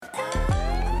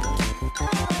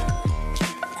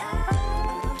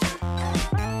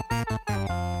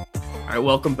right,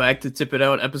 welcome back to Tip It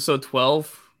Out, episode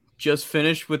 12. Just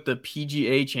finished with the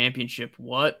PGA Championship.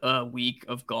 What a week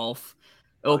of golf.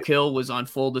 Oak Hill was on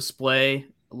full display.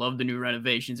 I love the new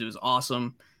renovations. It was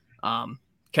awesome.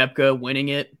 Koepka winning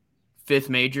it, fifth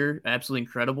major, absolutely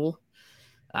incredible.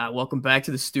 Welcome back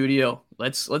to the studio.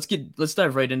 Let's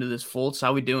dive right into this, Fultz.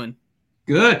 How we doing?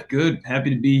 Good. Happy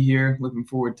to be here. Looking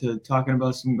forward to talking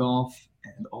about some golf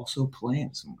and also playing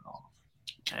some golf.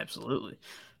 Absolutely.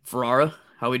 Ferrara,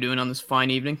 how we doing on this fine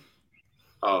evening?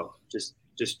 Oh, just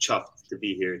chuffed to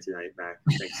be here tonight, Mac.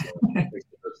 Thanks for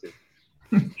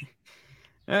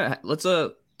hosting. Let's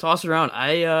toss it around.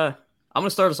 I'm gonna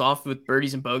start us off with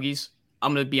birdies and bogeys.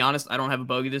 I'm gonna be honest, I don't have a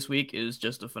bogey this week. It was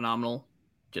just a phenomenal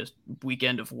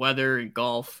weekend of weather and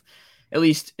golf. At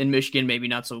least in Michigan, maybe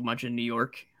not so much in New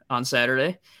York on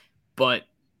Saturday. But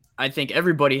I think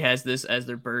everybody has this as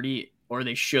their birdie, or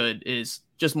they should, is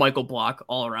just Michael Block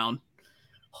all around.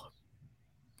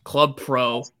 Club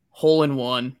Pro, hole in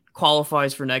one,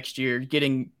 qualifies for next year,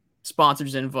 getting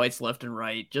sponsors invites left and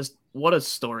right. Just what a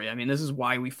story. I mean, this is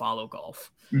why we follow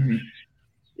golf. Mm-hmm.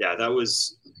 Yeah, that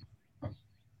was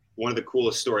one of the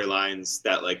coolest storylines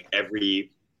that like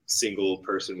every single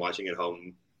person watching at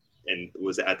home and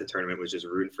was at the tournament was just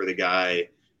rooting for the guy.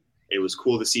 It was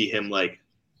cool to see him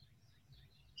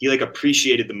he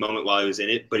appreciated the moment while he was in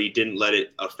it, but he didn't let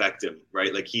it affect him,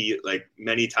 right? Like he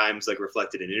many times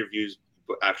reflected in interviews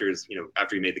after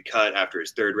he made the cut, after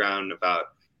his third round, about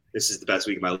this is the best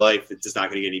week of my life. It's just not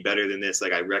going to get any better than this.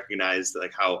 Like I recognized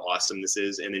how awesome this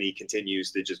is. And then he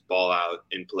continues to just ball out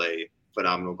and play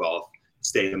phenomenal golf,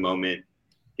 stay in the moment,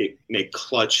 make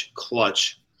clutch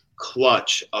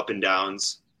up and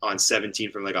downs on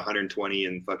 17 from 120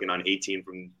 and fucking on 18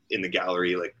 from in the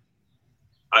gallery.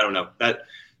 I don't know,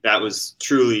 that was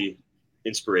truly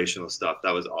inspirational stuff.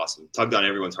 That was awesome. Tugged on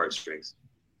everyone's heartstrings.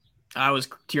 I was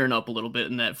tearing up a little bit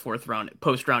in that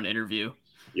post round interview.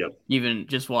 Yep. Even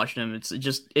just watching him, it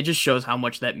just shows how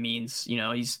much that means. You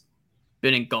know, he's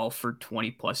been in golf for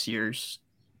 20 plus years,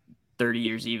 30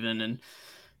 years even. And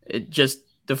it just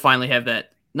to finally have that,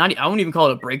 I wouldn't even call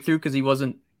it a breakthrough because he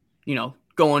wasn't,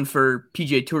 going for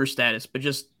PGA Tour status, but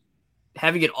just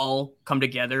having it all come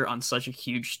together on such a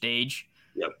huge stage.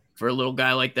 Yep. For a little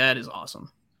guy like that is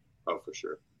awesome. Oh, for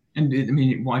sure. And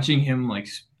watching him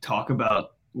talk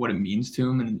about what it means to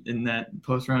him in that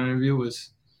post-round interview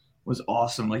was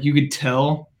awesome. You could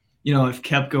tell, if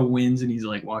Koepka wins and he's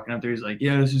walking out there, he's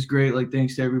yeah, this is great.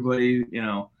 Thanks to everybody,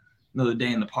 another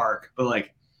day in the park. But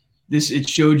it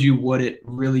showed you what it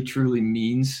really truly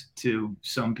means to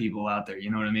some people out there.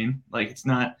 You know what I mean? It's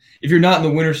not, if you're not in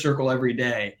the winner's circle every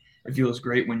day, it feels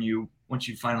great once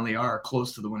you finally are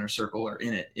close to the winner's circle or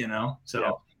in it,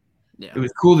 So yeah. It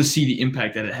was cool to see the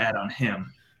impact that it had on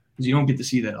him because you don't get to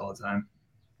see that all the time.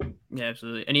 Yeah,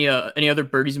 absolutely. Any other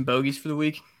birdies and bogeys for the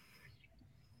week?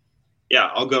 Yeah,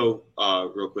 I'll go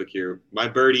real quick here. My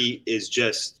birdie is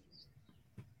just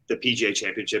the PGA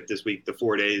Championship this week, the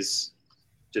 4 days,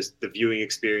 just the viewing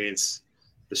experience,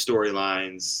 the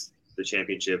storylines, the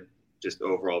championship, just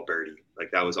overall birdie.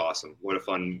 That was awesome. What a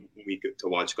fun week to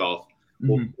watch golf.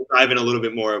 Mm-hmm. We'll dive in a little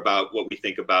bit more about what we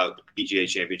think about the PGA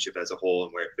Championship as a whole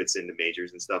and where it fits into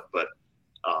majors and stuff. But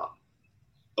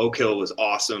Oak Hill was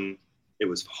awesome. It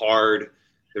was hard.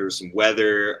 There was some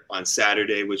weather on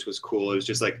Saturday, which was cool. It was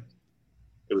just it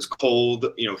was cold,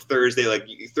 Thursday,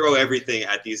 you throw everything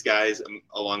at these guys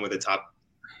along with a top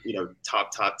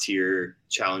tier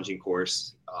challenging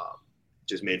course,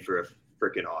 just made for a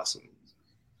freaking awesome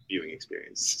viewing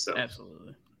experience. So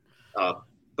absolutely.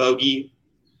 Bogey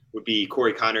would be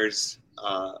Corey Connors.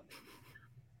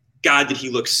 God, did he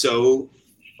look so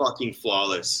fucking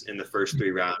flawless in the first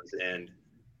 3 rounds. And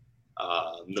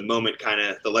the moment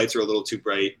the lights were a little too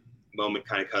bright, moment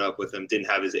kind of caught up with him, didn't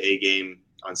have his A game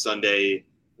on Sunday,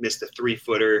 missed a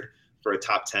 3-footer for a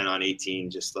top 10 on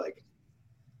 18, just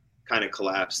kind of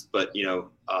collapsed. But,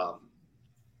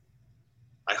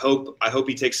 I hope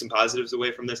he takes some positives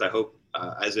away from this. I hope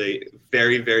as a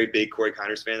very, very big Corey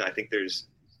Connors fan, I think there's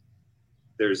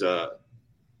a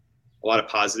lot of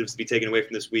positives to be taken away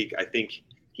from this week. I think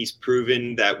he's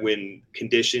proven that when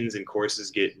conditions and courses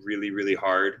get really, really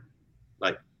hard,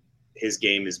 his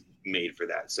game is made for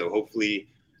that. So hopefully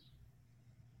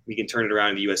we can turn it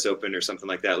around in the US Open or something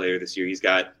like that later this year. He's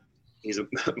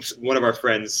one of our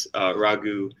friends,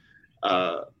 Raghu,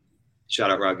 shout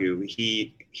out Raghu.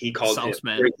 He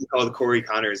called Corey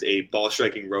Connors a ball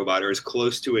striking robot, or as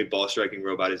close to a ball striking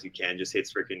robot as you can. Just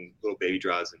hits freaking little baby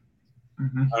draws. And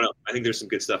Mm-hmm. I don't know. I think there's some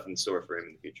good stuff in store for him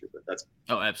in the future, but that's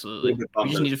absolutely. We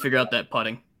just need to figure out that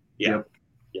putting. Yeah.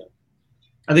 Yep.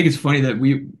 I think it's funny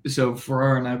that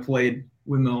Ferrara and I played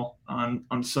windmill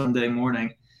on Sunday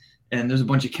morning, and there's a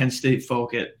bunch of Kent State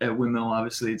folk at Windmill.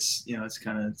 Obviously, it's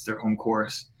it's their home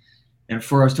course. And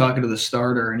before I was talking to the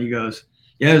starter, and he goes,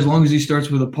 "Yeah, as long as he starts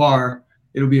with a par,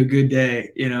 it'll be a good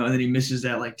day," And then he misses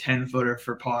that like 10-footer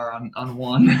for par on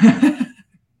one.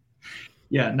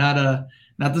 Yeah, not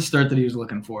the start that he was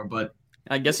looking for, but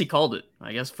I guess he called it.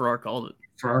 I guess Farrar called it.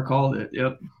 Farrar called it.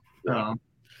 Yep.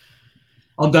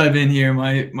 I'll dive in here.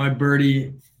 My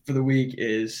birdie for the week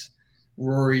is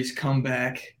Rory's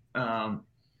comeback.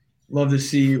 Love to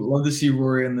see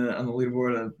Rory on the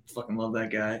leaderboard. I fucking love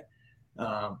that guy.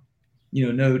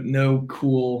 No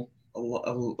cool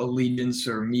allegiance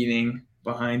or meaning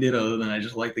behind it other than I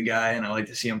just like the guy and I like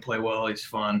to see him play well. He's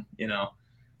fun.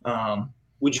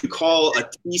 Would you call a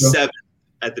T7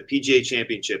 at the PGA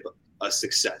Championship a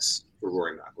success for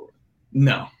Rory McIlroy?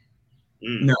 No.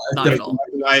 No, not at all.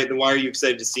 Why are you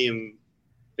excited to see him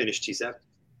finish T7?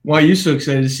 Why are you so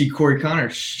excited to see Corey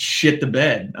Connors shit the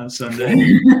bed on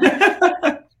Sunday?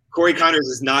 Corey Connors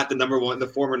is not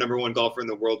the former number one golfer in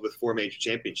the world with 4 major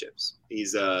championships. He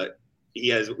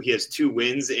has 2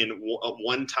 wins and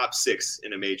 1 top 6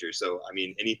 in a major. So I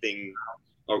mean, anything,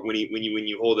 or when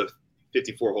you hold a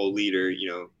 54-hole lead or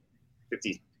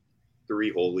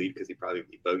 53-hole lead, because he probably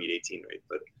bogeyed 18, right?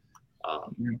 But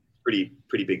pretty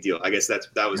big deal. I guess that's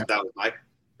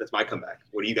my comeback.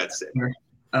 What do you got to say?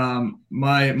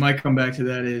 My comeback to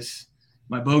that is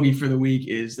my bogey for the week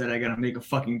is that I got to make a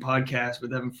fucking podcast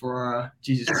with Evan Ferrara.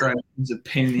 Jesus Christ, it's a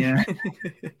pain in the ass.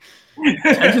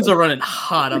 Tensions are running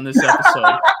hot on this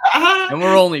episode, and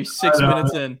we're only 6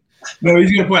 minutes in. No,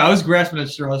 he's gonna point. I was grasping at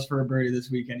straws for a birdie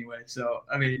this week anyway. So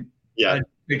I mean, yeah, I'd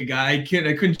pick a guy. I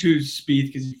couldn't choose Spieth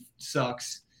because he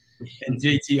sucks, and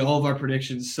JT. All of our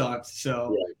predictions sucked.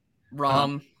 So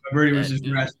my birdie was just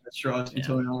grasping at straws. To be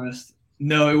totally honest.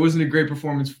 No, it wasn't a great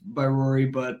performance by Rory,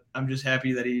 but I'm just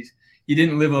happy that he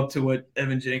didn't live up to what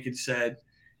Evan Jenkins said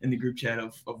in the group chat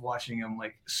of watching him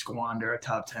like squander a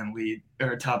top 10 lead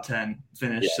or a top 10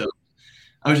 finish. Yeah. So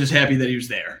I was just happy that he was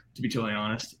there, to be totally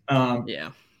honest.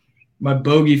 My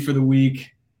bogey for the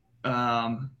week,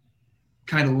 kind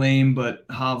of lame, but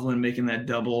Hovland making that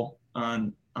double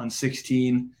on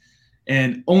 16.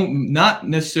 And not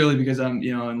necessarily because I'm,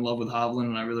 in love with Hovland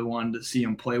and I really wanted to see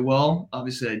him play well.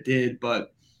 Obviously I did,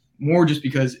 but more just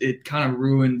because it kind of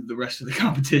ruined the rest of the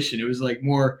competition. It was like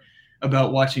more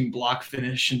about watching block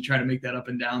finish and trying to make that up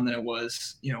and down than it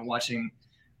was, watching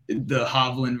the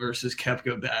Hovland versus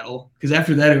Koepka battle. Because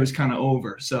after that, it was kind of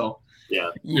over. So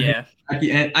yeah. At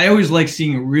the end, I always like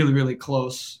seeing a really, really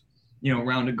close,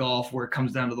 round of golf where it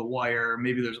comes down to the wire. Or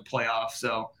maybe there's a playoff.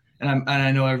 So. And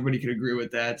I know everybody could agree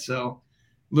with that. So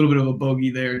a little bit of a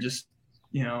bogey there. Just,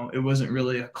 it wasn't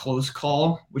really a close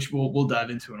call, which we'll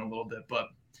dive into in a little bit. But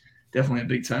definitely a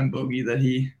big time bogey that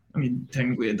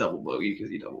technically a double bogey because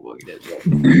he double bogeyed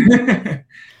it.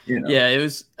 Yeah, it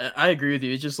was. I agree with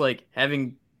you. It's just like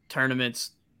having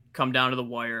tournaments come down to the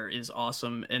wire is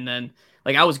awesome. And then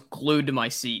like I was glued to my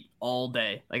seat all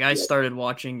day. Like I started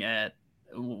watching at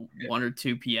 1 or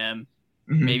 2 p.m.,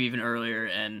 maybe even earlier,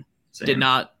 and did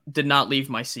not leave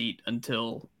my seat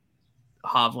until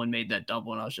Hovland made that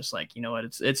double, and I was just like, you know what,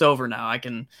 it's over now. I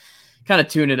can kind of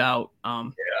tune it out.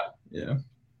 Yeah.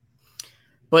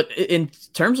 But in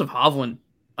terms of Hovland,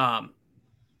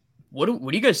 what do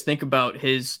you guys think about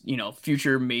his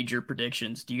future major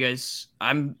predictions? Do you guys?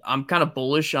 I'm kind of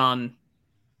bullish on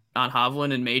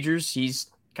Hovland in majors. He's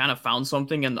kind of found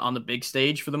something on the big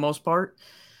stage for the most part.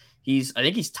 I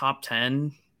think he's top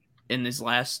 10 in his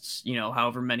last,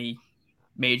 however many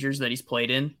majors that he's played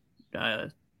in,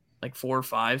 like 4 or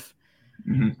 5.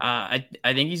 I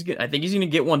think he's good. I think he's going to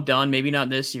get one done. Maybe not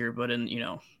this year, but in,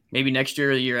 maybe next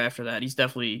year or the year after that. He's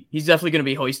definitely going to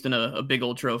be hoisting a big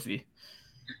old trophy.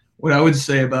 What I would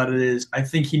say about it is I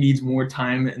think he needs more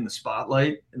time in the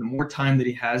spotlight, and the more time that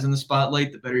he has in the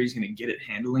spotlight, the better he's going to get at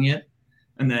handling it.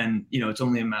 And then, it's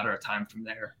only a matter of time from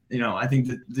there. I think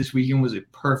that this weekend was a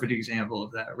perfect example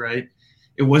of that, right?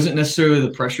 It wasn't necessarily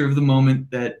the pressure of the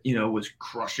moment that, was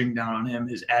crushing down on him.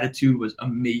 His attitude was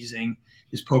amazing.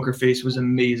 His poker face was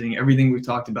amazing. Everything we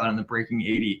talked about in the Breaking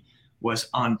 80 was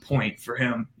on point for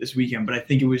him this weekend. But I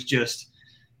think it was just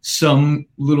some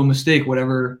little mistake,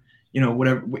 whether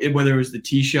it was the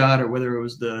tee shot or whether it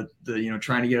was the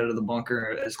trying to get out of the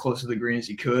bunker as close to the green as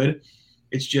he could.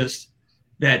 It's just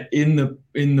that in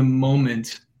the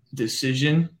moment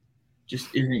decision just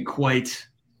isn't quite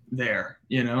there,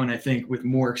 and I think with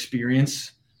more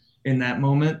experience in that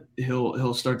moment,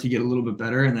 he'll start to get a little bit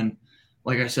better. And then,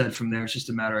 like I said, from there, it's just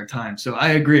a matter of time. So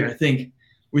I agree. I think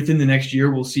within the next year,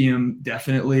 we'll see him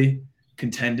definitely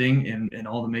contending in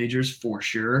all the majors for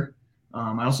sure.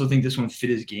 I also think this one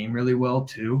fit his game really well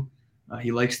too.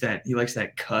 He likes that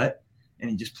cut. and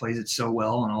he just plays it so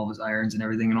well, and all of his irons and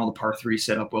everything, and all the par 3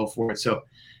 set up well for it. So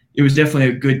it was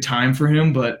definitely a good time for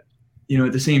him. But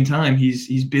at the same time,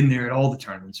 he's been there at all the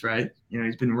tournaments, right?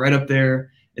 He's been right up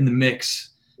there in the mix,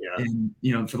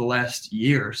 and for the last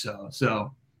year or so.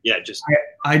 So yeah,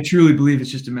 I truly believe it's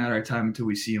just a matter of time until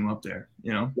we see him up there.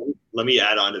 Let me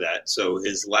add on to that. So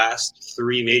his last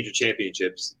 3 major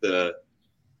championships, the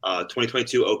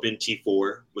 2022 Open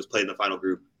T4 was played in the final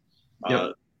group.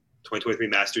 2023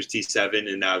 Masters T7,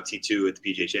 and now T2 at the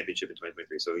PGA Championship in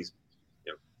 2023. So he's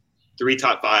 3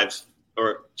 top 5s,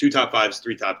 or 2 top 5s,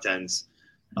 3 top 10s,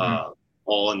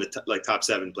 all in the top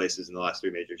 7 places in the last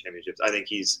 3 major championships. I think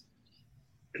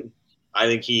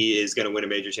he is going to win a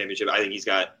major championship. I think he's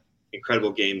got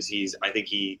incredible games. I think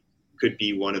he could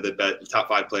be one of the top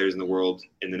 5 players in the world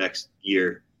in the next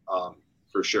year,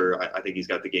 for sure. I think he's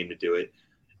got the game to do it.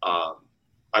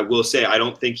 I will say I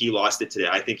don't think he lost it today.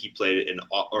 I think he played it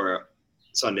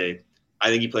Sunday. I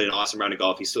think he played an awesome round of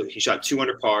golf. He shot 2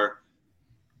 under par.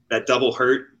 That double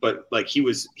hurt, but like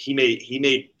he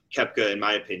made Koepka, in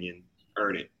my opinion,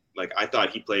 earn it. Like I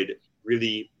thought he played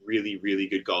really, really, really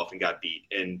good golf and got beat.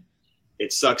 And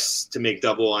it sucks to make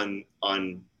double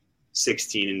on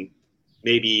 16, and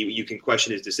maybe you can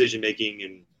question his decision making,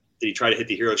 and did he try to hit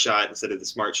the hero shot instead of the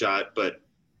smart shot? But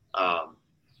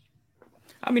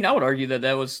I mean, I would argue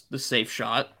that was the safe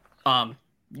shot.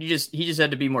 He just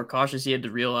had to be more cautious. He had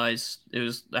to realize it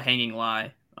was a hanging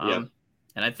lie. And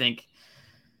I think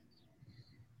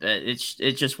that it's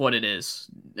just what it is.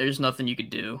 There's nothing you could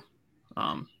do.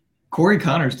 Corey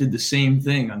Connors did the same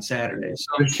thing on Saturday. So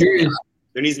I'm curious.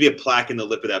 There needs to be a plaque in the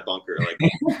lip of that bunker, like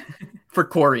for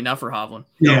Corey, not for Hovland.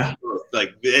 Yeah,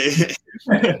 like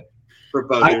for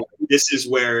both. This is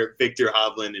where Victor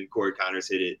Hovland and Corey Connors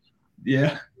hit it.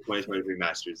 Yeah. 2023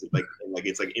 Masters, it's like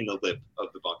in the lip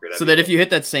of the bunker. So that if you hit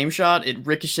that same shot, it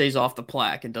ricochets off the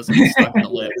plaque and doesn't get stuck in the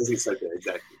lip. It doesn't get stuck there,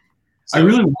 exactly. So, I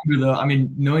really wonder, though. I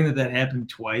mean, knowing that happened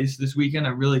twice this weekend,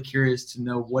 I'm really curious to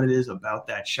know what it is about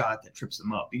that shot that trips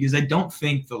them up, because I don't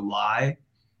think the lie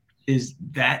is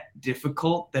that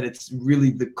difficult that it's really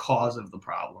the cause of the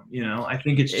problem. I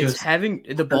think it's just having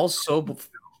the ball so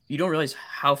you don't realize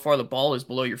how far the ball is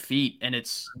below your feet, and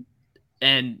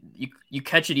you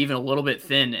catch it even a little bit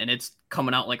thin, and it's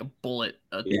coming out like a bullet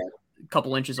a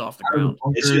couple inches off the ground.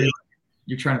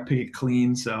 You're trying to pick it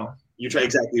clean, so you're trying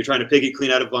to pick it clean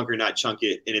out of bunker, not chunk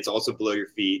it, and it's also below your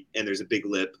feet, and there's a big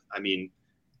lip. I mean,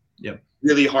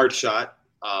 really hard shot.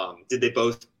 Did they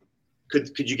both?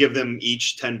 Could you give them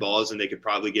each 10 balls and they could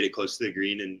probably get it close to the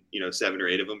green, and 7 or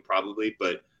 8 of them probably,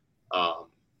 but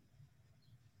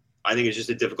I think it's just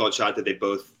a difficult shot that they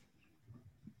both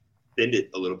bend it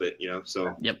a little bit,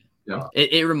 so. Yep. Yeah.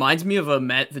 It reminds me of a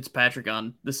Matt Fitzpatrick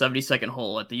on the 72nd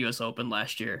hole at the U.S. Open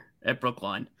last year at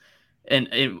Brookline.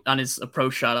 And on his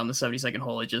approach shot on the 72nd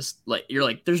hole, it just like, you're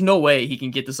like, there's no way he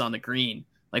can get this on the green.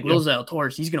 Like Will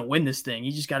Zalatoris, he's going to win this thing.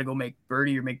 He just got to go make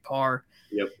birdie or make par.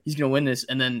 Yep. He's going to win this.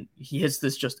 And then he hits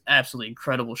this just absolutely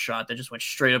incredible shot that just went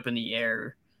straight up in the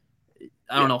air.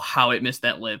 I don't know how it missed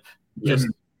that lip.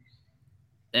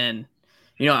 And,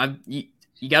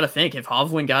 you got to think, if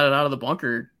Hovland got it out of the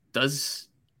bunker, does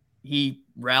he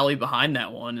rally behind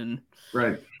that one and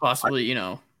possibly,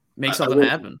 make something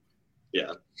happen?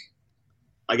 Yeah.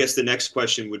 I guess the next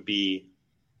question would be,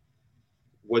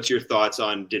 what's your thoughts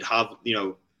on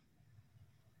the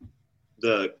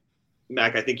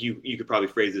Mac? I think you could probably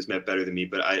phrase this better than me,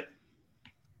 but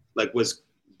was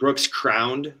Brooks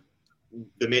crowned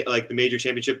the major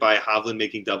championship by Hovland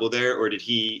making double there, or do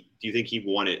you think he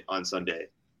won it on Sunday?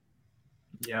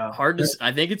 Yeah, hard to.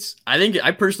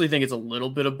 I personally think it's a little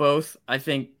bit of both. I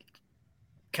think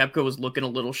Koepka was looking a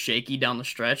little shaky down the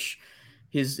stretch.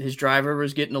 His driver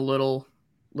was getting a little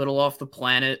off the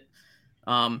planet.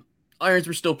 Irons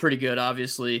were still pretty good,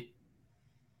 obviously,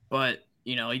 but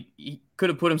he could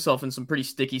have put himself in some pretty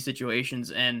sticky situations.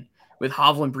 And with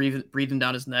Hovland breathing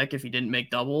down his neck, if he didn't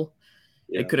make double,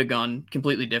 it could have gone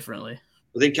completely differently.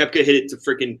 I think Koepka hit it to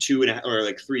freaking 2.5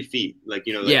 or 3 feet,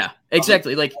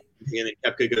 exactly. And then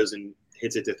Koepka goes and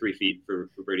hits it to 3 feet for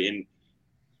birdie, and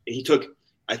he took.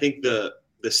 I think the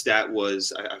stat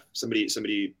was somebody.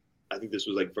 I think this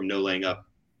was from no laying up.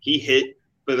 He hit,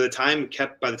 but by the time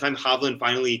Hovland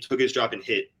finally took his drop and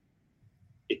hit,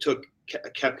 it took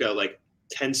Koepka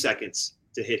 10 seconds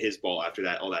to hit his ball after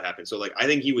that. All that happened. So I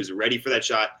think he was ready for that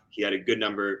shot. He had a good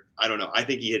number. I don't know. I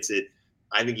think he hits it.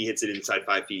 I think he hits it inside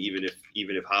 5 feet,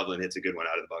 even if Hovland hits a good one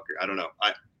out of the bunker. I don't know.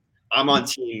 I'm on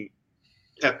team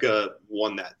Koepka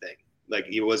won that thing.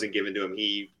 It wasn't given to him.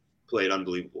 He played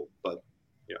unbelievable. But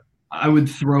I would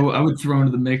throw into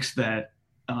the mix that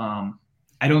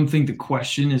I don't think the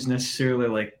question is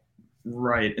necessarily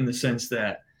right in the sense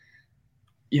that,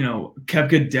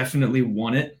 Koepka definitely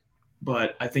won it,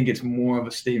 but I think it's more of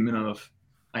a statement of,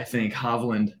 I think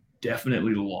Hovland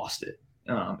definitely lost it.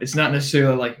 It's not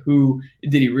necessarily like who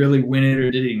did he really win it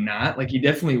or did he not? Like he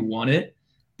definitely won it,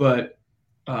 but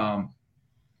I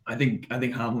think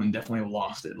Hovland definitely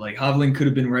lost it. Like Hovland could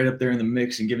have been right up there in the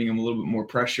mix and giving him a little bit more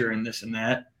pressure and this and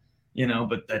that,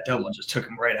 but that double just took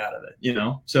him right out of it.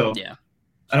 So Yeah.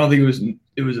 I don't think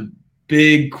it was a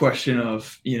big question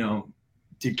of,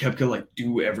 did Koepka like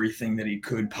do everything that he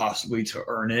could possibly to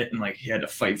earn it and like he had to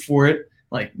fight for it?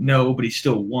 Like no, but he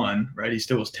still won, right? He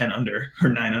still was 10 under or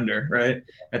 9 under, right?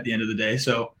 At the end of the day.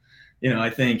 So, I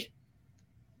think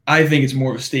it's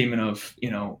more of a statement of,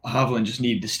 Hovland just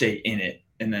needed to stay in it,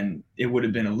 and then it would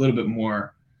have been a little bit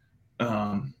more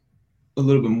of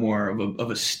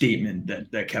a statement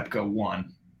that Koepka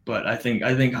won. But I think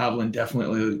Hovland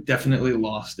definitely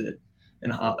lost it,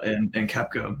 and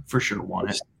Koepka for sure won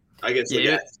it. I guess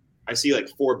I see like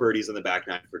 4 birdies on the back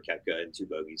nine for Koepka and 2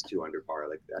 bogeys, 2 under par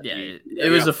like that. Yeah, it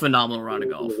was a phenomenal round of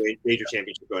golf. Major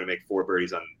championship going to make 4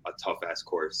 birdies on a tough ass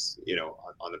course,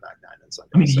 on the back nine on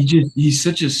Sunday. I mean, he's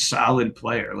such a solid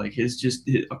player. Like his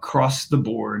across the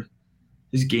board,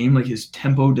 his game, like his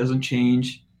tempo doesn't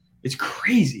change. It's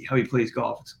crazy how he plays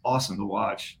golf. It's awesome to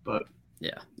watch. But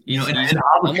yeah, he's Hovland,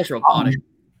 almost robotic.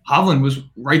 Hovland was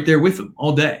right there with him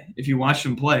all day. If you watched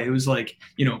him play, it was like,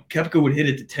 Koepka would hit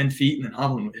it to 10 feet and then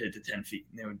Hovland would hit it to 10 feet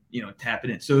and they would, tap it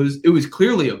in. So it was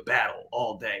clearly a battle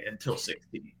all day until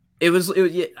 16. It was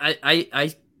yeah,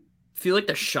 I feel like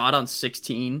the shot on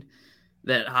 16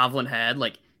 that Hovland had,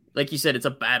 like you said, it's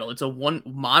a battle. It's a one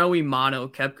mano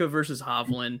Koepka versus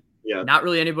Hovland. Yeah. Not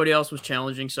really anybody else was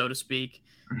challenging, so to speak.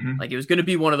 Mm-hmm. Like it was going to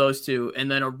be one of those two. And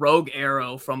then a rogue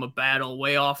arrow from a battle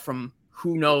way off from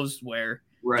who knows where.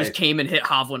 Right. Just came and hit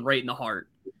Hovland right in the heart.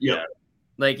 Yeah.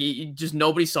 Like just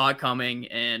nobody saw it coming,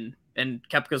 and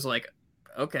Koepka's like,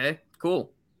 okay,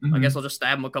 cool. Mm-hmm. I guess I'll just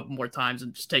stab him a couple more times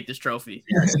and just take this trophy.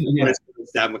 Yeah.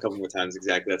 Stab him a couple more times.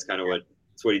 Exactly. That's kind of what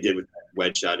he did with that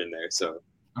wedge shot in there. So.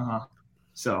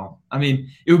 So I mean,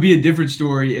 it would be a different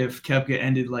story if Koepka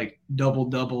ended like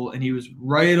double and he was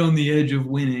right on the edge of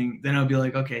winning. Then I'd be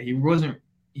like, okay, he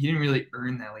didn't really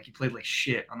earn that. Like he played like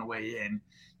shit on the way in.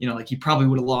 Like he probably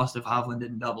would have lost if Hovland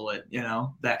didn't double it,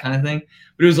 that kind of thing.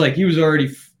 But it was like he was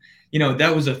already,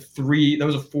 that was a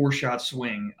 4-shot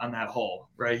swing on that hole,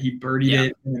 right? He birdied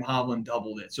it and then Hovland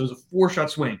doubled it. So it was a 4-shot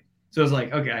swing. So it was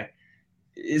like, okay,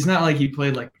 it's not like he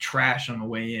played like trash on the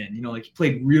way in. Like he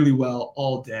played really well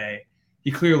all day.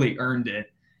 He clearly earned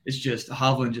it. It's just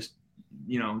Hovland just,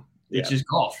 it's just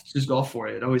golf. It's just golf for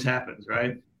you. It always happens,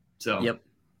 right? So. Yep.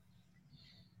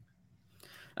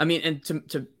 I mean, and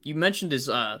to you mentioned his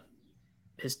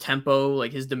tempo,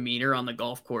 like his demeanor on the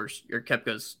golf course, or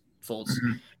Koepka's Foltz,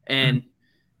 and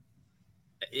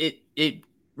it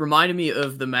reminded me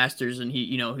of the Masters, and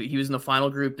he was in the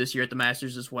final group this year at the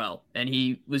Masters as well, and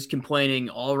he was complaining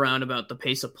all around about the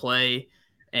pace of play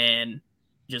and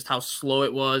just how slow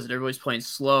it was, and everybody's playing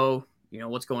slow,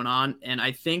 what's going on, and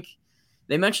I think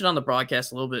they mentioned on the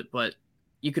broadcast a little bit, but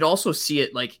you could also see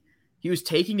it, like he was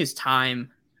taking his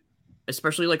time,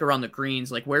 especially like around the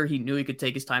greens, like where he knew he could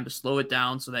take his time to slow it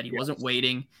down so that he wasn't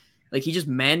waiting. Like he just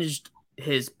managed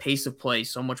his pace of play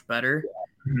so much better.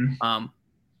 Mm-hmm.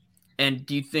 And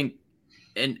do you think,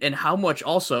 and how much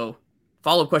also,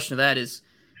 follow-up question to that is,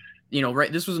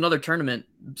 right, this was another tournament,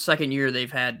 second year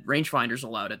they've had rangefinders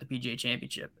allowed at the PGA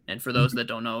Championship. And for those that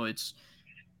don't know,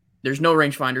 there's no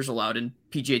rangefinders allowed in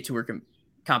PGA Tour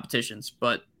competitions,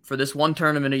 but for this one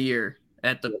tournament a year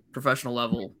at the professional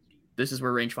level, this is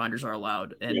where rangefinders are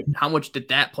allowed. And how much did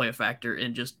that play a factor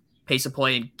in just pace of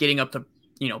play and getting up to,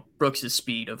 Brooks's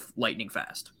speed of lightning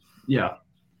fast? Yeah.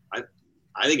 I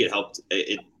think it helped.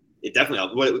 It definitely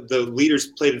helped. The leaders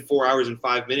played in 4 hours and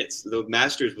 5 minutes. The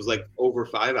Masters was like over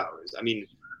 5 hours. I mean,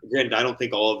 granted, I don't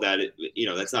think all of that,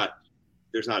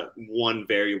 there's not one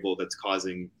variable that's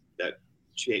causing that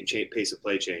pace of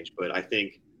play change, but I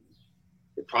think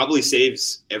it probably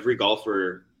saves every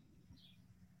golfer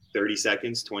 30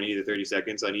 seconds, 20 to 30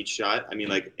 seconds on each shot. I mean,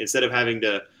 like instead of having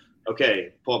to,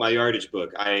 okay, pull up my yardage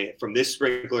book. From this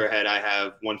sprinkler head, I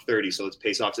have 130. So let's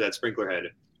pace off to that sprinkler head.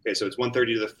 Okay, so it's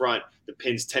 130 to the front. The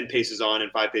pin's 10 paces on and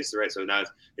 5 paces to the right. So now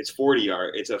it's 40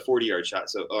 yard. It's a 40-yard shot.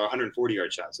 So or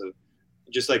 140-yard shot. So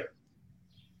just like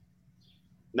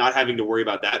not having to worry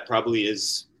about that probably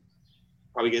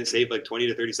going to save like 20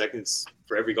 to 30 seconds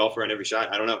for every golfer on every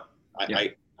shot. I don't know.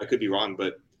 I could be wrong,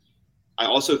 but I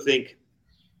also think,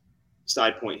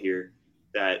 side point here,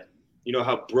 that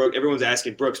how everyone's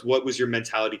asking Brooks, what was your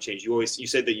mentality change? You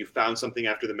said that you found something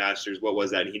after the Masters. What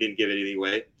was that? And he didn't give anything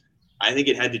away. I think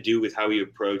it had to do with how he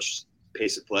approached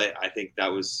pace of play. I think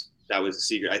that was the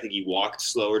secret. I think he walked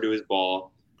slower to his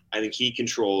ball. I think he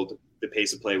controlled the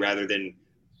pace of play rather than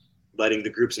letting the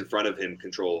groups in front of him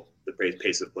control the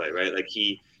pace of play, right? Like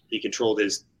he controlled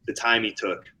the time he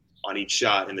took on each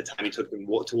shot and the time he took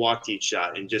to walk to each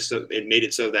shot, and just so it made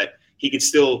it so that he could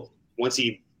still, once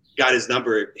he got his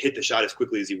number, hit the shot as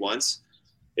quickly as he wants.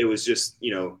 It was just,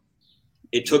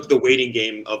 it took the waiting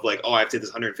game of like, oh, I have to hit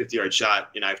this 150-yard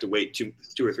shot and I have to wait two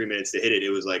or 3 minutes to hit it. It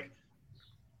was like,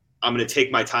 I'm going to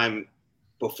take my time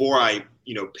before I,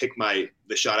 pick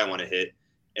the shot I want to hit.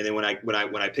 And then when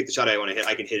I pick the shot I want to hit,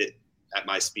 I can hit it at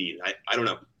my speed. I don't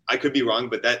know. I could be wrong,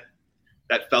 but that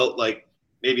felt like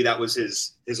maybe that was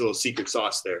his little secret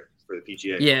sauce there for the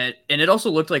PGA. Yeah, and it also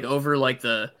looked like over like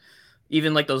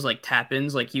even like those like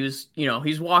tap-ins, like he was,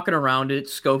 he's walking around it,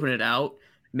 scoping it out.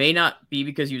 May not be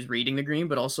because he was reading the green,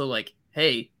 but also like,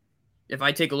 hey, if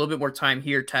I take a little bit more time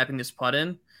here tapping this putt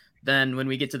in, then when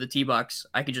we get to the tee box,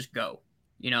 I could just go.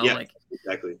 Yeah, like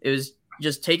exactly. It was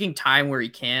just taking time where he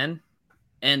can,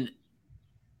 and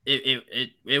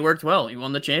it worked well. He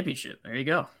won the championship. There you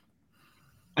go.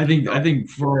 I think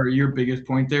for your biggest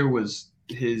point there was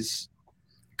his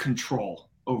control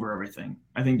over everything.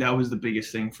 I think that was the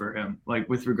biggest thing for him, like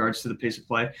with regards to the pace of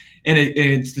play. And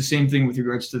it's the same thing with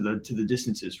regards to the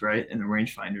distances, right? And the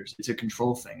rangefinders. It's a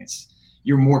control thing.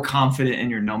 You're more confident in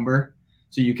your number,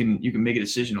 so you can make a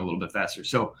decision a little bit faster.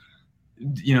 So,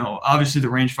 obviously the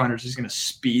rangefinders is going to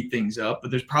speed things up,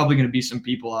 but there's probably going to be some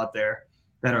people out there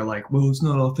that are like, well, it's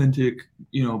not authentic,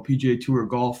 PGA Tour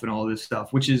golf and all this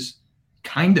stuff, which is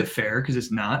kind of fair because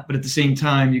it's not. But at the same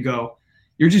time,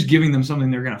 you're just giving them something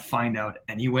they're going to find out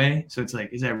anyway. So it's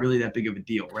like, is that really that big of a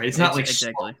deal, right? It's not like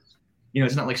exactly. Slope.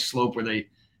 It's not like Slope where they,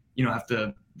 have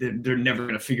to. They're never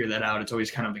going to figure that out. It's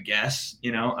always kind of a guess.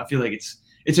 I feel like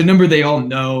it's a number they all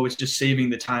know. It's just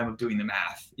saving the time of doing the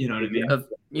math. You know what I mean? Of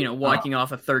walking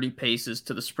off of 30 paces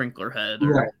to the sprinkler head,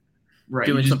 or right.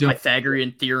 doing some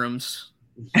Pythagorean theorems.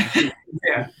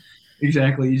 Yeah,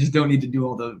 exactly. You just don't need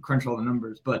to crunch all the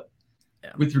numbers. But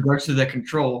with regards to that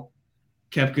control,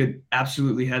 Koepka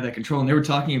absolutely had that control, and they were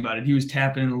talking about it. He was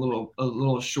tapping in a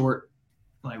little short,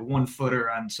 like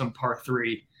 1-footer on some par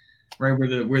 3, right where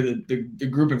the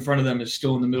group in front of them is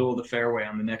still in the middle of the fairway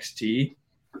on the next tee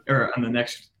or on the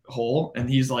next hole, and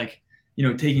he's like,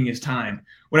 taking his time.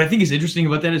 What I think is interesting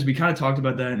about that is we kind of talked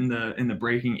about that in the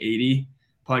Breaking 80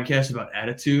 podcast about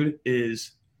attitude.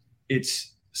 Is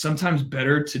it's sometimes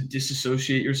better to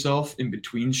disassociate yourself in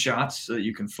between shots so that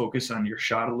you can focus on your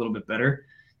shot a little bit better.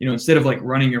 Instead of like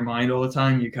running your mind all the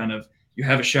time, you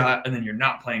have a shot and then you're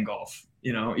not playing golf,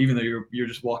 even though you're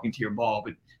just walking to your ball,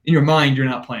 but in your mind, you're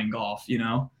not playing golf,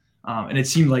 and it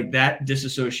seemed like that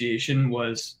disassociation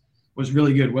was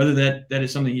really good. Whether that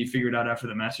is something he figured out after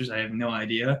the Masters, I have no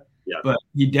idea. Yeah. But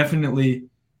he definitely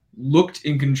looked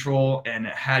in control and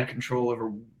had control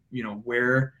over,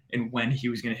 where and when he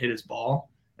was going to hit his ball.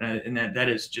 And that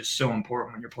is just so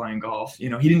important when you're playing golf. He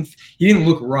didn't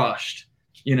look rushed.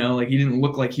 Like he didn't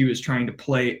look like he was trying to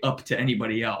play up to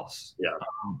anybody else.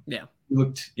 Yeah. He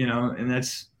looked, and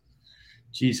that's,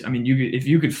 geez. I mean, if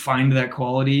you could find that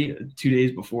quality 2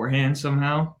 days beforehand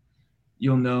somehow,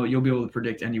 you'll be able to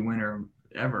predict any winner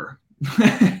ever.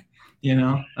 I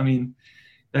mean,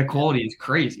 that quality is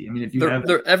crazy. I mean, if you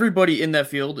everybody in that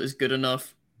field is good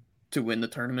enough to win the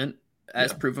tournament,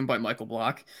 as proven by Michael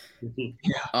Block.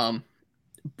 Yeah.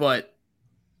 But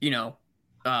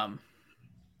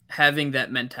having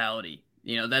that mentality,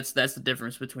 that's the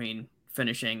difference between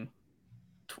finishing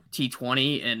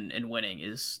T20 and winning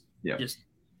is just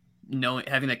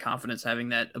having that confidence, having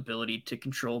that ability to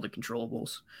control the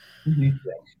controllables. Mm-hmm.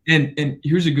 And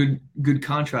here's a good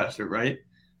contraster, right?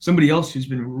 Somebody else who's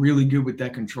been really good with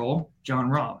that control, Jon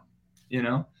Rahm.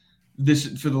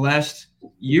 This for the last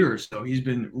year or so, he's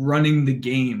been running the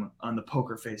game on the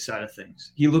poker face side of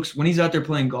things. When he's out there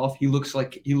playing golf, he looked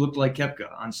like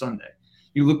Koepka on Sunday.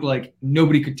 He looked like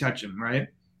nobody could touch him, right?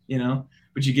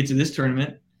 But you get to this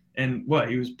tournament and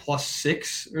he was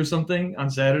 +6 or something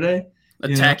on Saturday.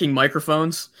 Attacking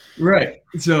microphones. Right.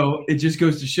 So it just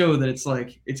goes to show that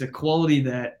it's a quality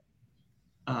that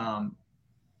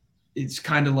it's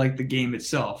kind of like the game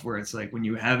itself, where it's like when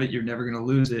you have it, you're never going to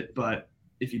lose it. But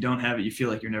if you don't have it, you feel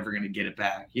like you're never going to get it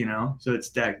back, So it's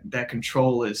that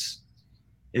control was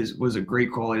a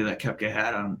great quality that Koepka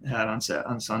had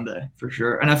on Sunday for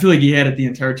sure. And I feel like he had it the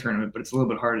entire tournament, but it's a little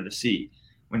bit harder to see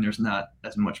when there's not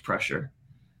as much pressure.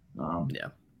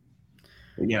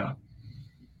 Yeah.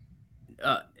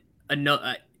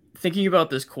 Thinking about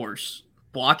this course,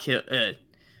 Block Hill.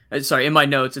 Sorry, in my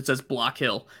notes it says Block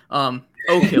Hill.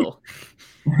 Oak Hill.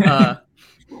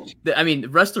 I mean,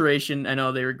 restoration, I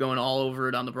know they were going all over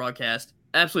it on the broadcast.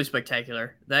 Absolutely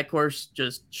spectacular. That course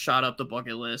just shot up the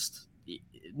bucket list.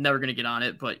 Never going to get on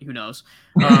it, but who knows?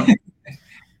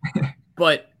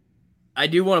 But I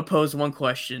do want to pose one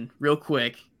question real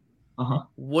quick. Uh-huh.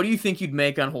 What do you think you'd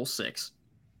make on hole 6?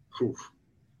 Oof.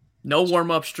 No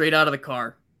warm up, straight out of the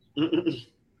car. What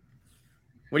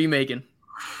are you making?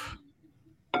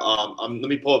 Let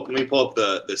me pull up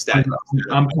the stat.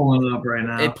 I'm pulling it up right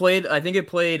now. I think it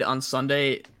played on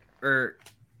Sunday, or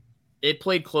it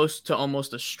played close to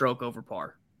almost a stroke over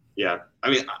par. Yeah. I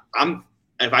mean,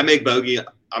 if I make bogey,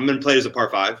 I'm going to play it as a par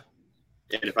 5.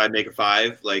 And if I make a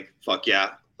 5, like, fuck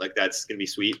yeah. Like, that's going to be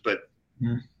sweet. But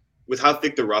with how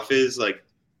thick the rough is, like,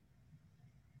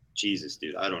 Jesus,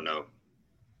 dude, I don't know.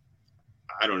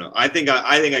 I think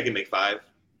I can make 5.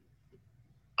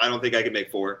 I don't think I can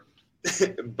make 4.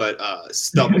 But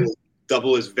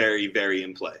double is very, very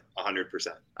in play, 100%.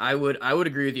 I would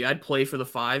agree with you. I'd play for the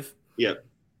 5. Yep.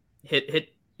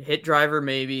 Hit driver,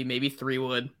 maybe 3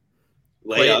 wood.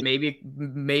 Lay up.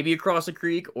 Maybe across the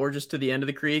creek or just to the end of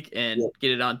the creek and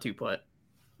get it on 2-putt.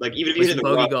 Like, even if you hit in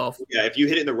the rough, golf. Yeah, if you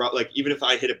hit it in the rough, like, even if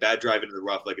I hit a bad drive into the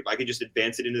rough, like, if I could just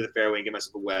advance it into the fairway and get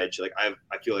myself a wedge, like, I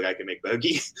feel like I can make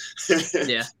bogey.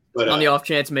 Yeah. But on the off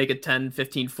chance, make a 10,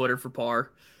 15 footer for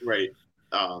par. Right.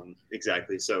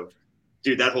 Exactly. So,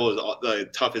 dude, that hole is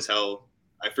tough as hell.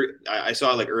 I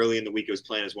saw, like, early in the week it was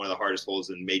planned as one of the hardest holes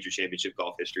in major championship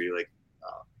golf history, like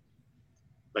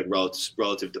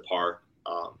relative to par.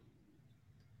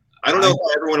 I don't know if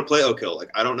I ever want to play Oak Hill. Like,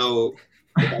 I don't know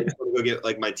if I just want to go get,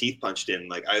 like, my teeth punched in.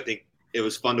 Like, I think it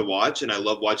was fun to watch, and I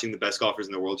love watching the best golfers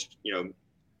in the world,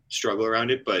 struggle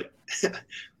around it. But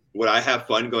would I have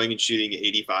fun going and shooting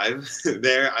 85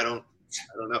 there? I don't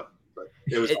know. But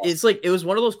it was awesome. It's like, it was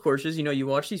one of those courses, you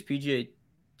watch these PGA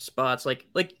spots, like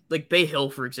Bay Hill,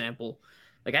 for example.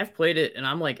 Like, I've played it, and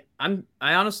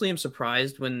I honestly am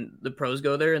surprised when the pros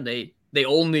go there and they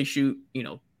only shoot,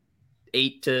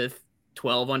 8 to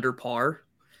 12 under par,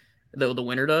 though the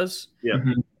winner does. Yeah.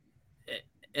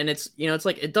 And it's, it's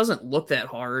like, it doesn't look that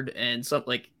hard. And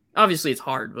obviously it's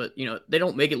hard, but they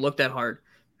don't make it look that hard.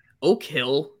 Oak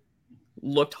Hill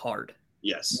looked hard.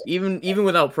 Yes. Even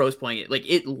without pros playing it, like,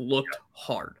 it looked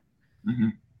hard. Mm-hmm.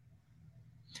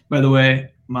 By the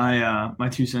way, my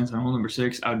 2 cents on hole number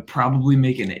 6, I would probably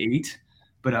make an 8,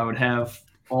 but I would have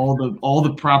all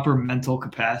the proper mental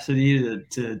capacity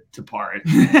to par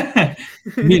it.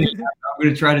 Meaning, I'm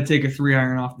going to try to take a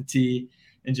 3-iron off the tee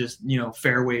and just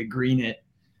fairway green it.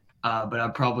 But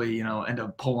I'd probably end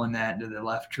up pulling that into the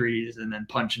left trees and then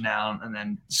punching out and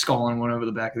then sculling one over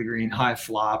the back of the green, high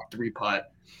flop,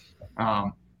 3-putt.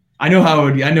 I know how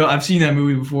it would. I know I've seen that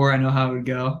movie before. I know how it would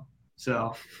go.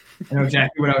 So I know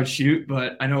exactly what I would shoot,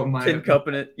 but I know what my Tin cup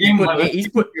in it. He's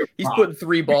putting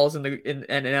 3 balls in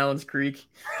Allen's Creek.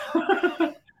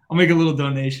 I'll make a little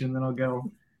donation, then I'll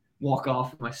go walk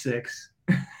off with my 6.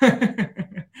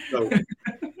 So,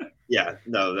 yeah,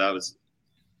 no, that was.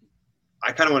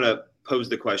 I kind of want to pose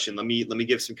the question. Let me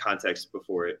give some context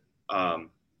before it.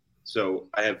 So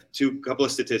I have couple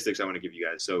of statistics I want to give you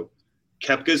guys. So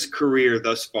Koepka's career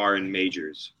thus far in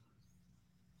majors,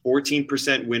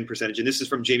 14% win percentage, and this is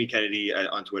from Jamie Kennedy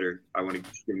on Twitter. I want to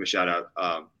give him a shout out.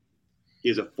 He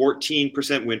has a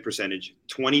 14% win percentage,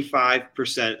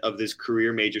 25% of his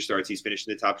career major starts he's finished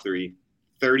in the top 3,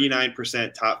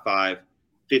 39% top 5,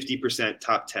 50%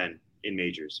 top 10 in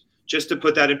majors. Just to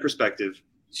put that in perspective,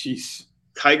 jeez.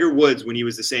 Tiger Woods, when he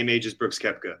was the same age as Brooks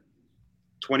Koepka,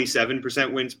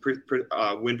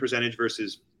 27% win percentage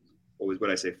versus, what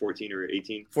I say, 14 or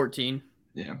 18? 14.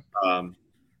 Yeah.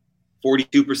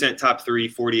 42% top 3,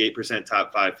 48%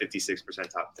 top 5, 56%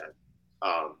 top 10.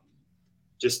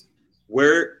 Just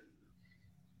where,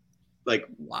 like,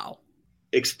 wow.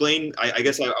 Explain. I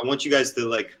guess I want you guys to,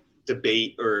 like,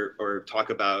 debate or talk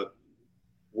about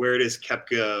where does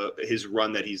Koepka, his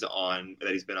run that he's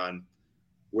been on,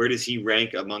 where does he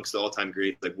rank amongst the all-time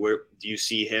greats? Like, where do you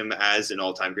see him as an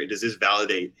all-time great? Does this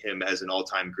validate him as an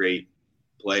all-time great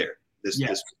player?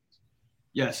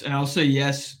 Yes, and I'll say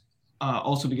yes.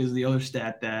 Also because of the other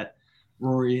stat that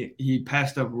Rory, he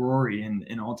passed up Rory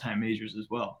in all-time majors as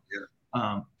well.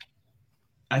 Yeah.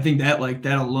 I think that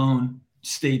alone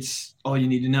states all you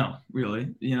need to know,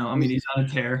 really. He's on a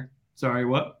tear. Sorry,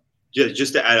 what?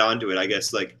 Just to add on to it, I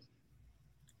guess, like,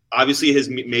 obviously his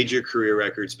major career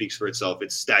record speaks for itself. It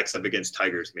stacks up against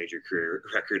Tiger's major career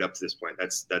record up to this point.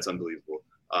 That's unbelievable.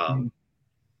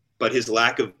 But his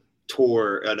lack of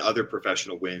tour and other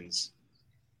professional wins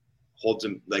holds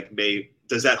him, like,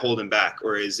 does that hold him back,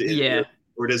 or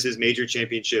or does his major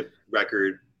championship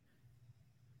record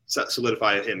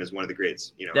solidify him as one of the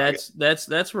greats?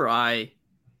 That's where I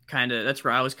that's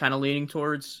where I was kind of leaning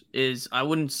towards. Is I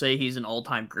wouldn't say he's an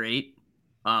all-time great,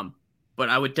 but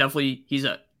I would definitely he's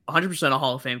a 100% a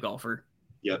Hall of Fame golfer.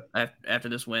 Yep. After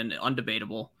this win,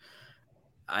 undebatable.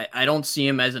 I don't see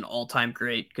him as an all-time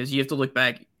great because you have to look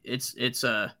back. It's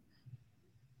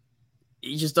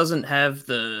he just doesn't have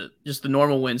the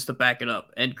normal wins to back it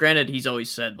up. And granted, he's always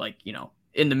said, like,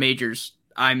 in the majors,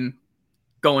 I'm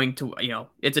going to,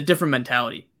 it's a different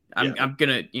mentality. I'm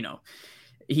gonna,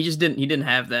 he didn't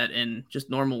have that in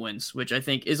just normal wins, which I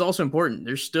think is also important.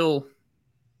 They still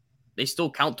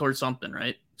count towards something,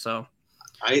 right? So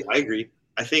I agree.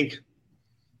 I think,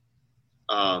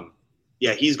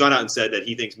 he's gone out and said that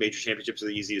he thinks major championships are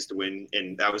the easiest to win,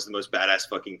 and that was the most badass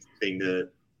fucking thing to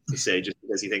say, just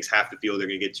because he thinks half the field are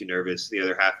going to get too nervous, the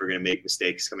other half are going to make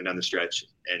mistakes coming down the stretch,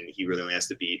 and he really only has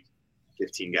to beat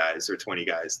 15 guys or 20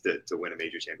 guys to win a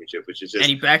major championship, which is just. And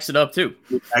he backs it up too.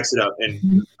 He backs it up, and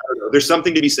I don't know, there's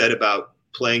something to be said about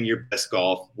playing your best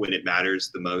golf when it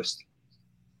matters the most,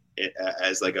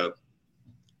 as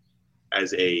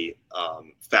a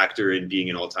factor in being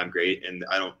an all-time great. And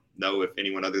I don't know if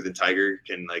anyone other than Tiger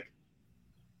can,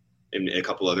 and a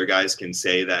couple other guys can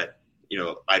say that,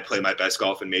 I play my best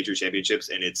golf in major championships,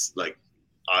 and it's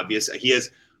obvious. He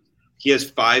has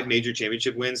 5 major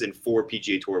championship wins and 4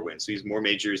 PGA Tour wins. So he's more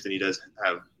majors than he does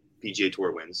have PGA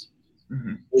Tour wins.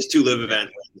 Mm-hmm. There's 2 live event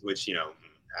wins, which,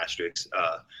 asterisks.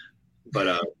 But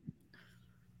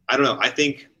I don't know. I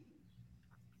think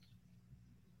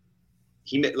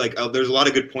there's a lot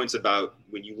of good points about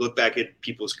when you look back at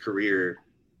people's career,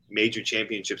 major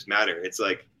championships matter. It's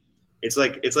like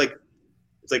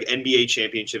NBA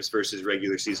championships versus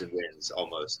regular season wins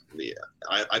almost. Yeah,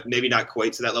 I maybe not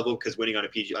quite to that level, because winning on the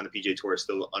PGA Tour is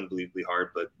still unbelievably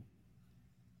hard, but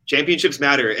championships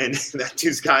matter, and that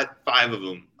dude's got 5 of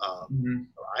them.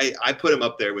 I put him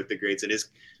up there with the greats, and his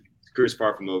career's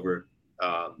far from over.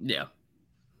 Go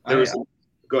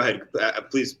ahead,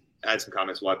 please add some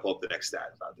comments while I pull up the next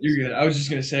stat about this. You're good. I was just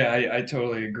gonna say I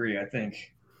totally agree. I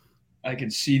think I can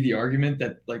see the argument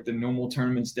that the normal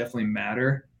tournaments definitely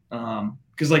matter.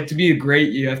 Because to be a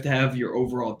great, you have to have your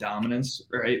overall dominance,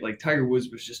 right? Tiger Woods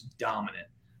was just dominant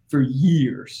for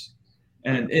years,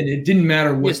 and it didn't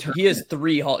matter what. He has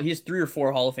 3 or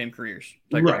 4 Hall of Fame careers.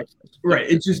 Right.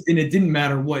 It didn't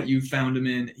matter what you found him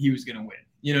in, he was gonna win.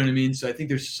 You know what I mean? So I think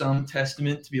there's some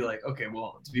testament to be okay,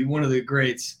 well, to be one of the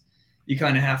greats, you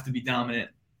kind of have to be dominant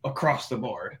across the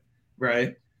board,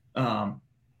 right?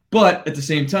 But at the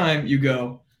same time, you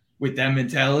go with that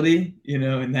mentality,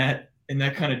 and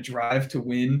that kind of drive to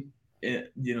win,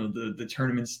 the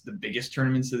tournaments, the biggest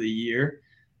tournaments of the year.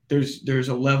 There's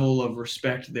a level of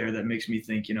respect there that makes me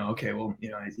think, okay, well,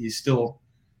 he's still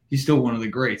one of the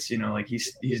greats.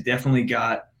 He's definitely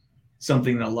got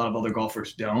something that a lot of other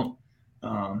golfers don't.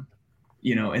 And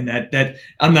that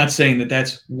I'm not saying that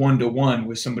that's 1-to-1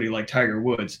 with somebody like Tiger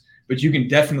Woods, but you can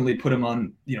definitely put him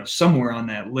on, somewhere on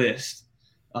that list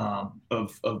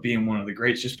of being one of the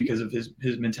greats, just because of his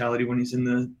mentality when he's in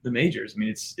the majors. I mean,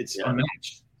 it's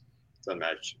unmatched. It's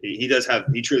unmatched.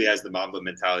 He truly has the Mamba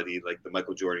mentality, like the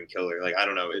Michael Jordan killer. I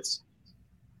don't know.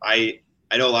 I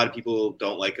know a lot of people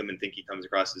don't like him and think he comes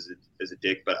across as a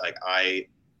dick, but I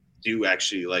do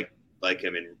actually like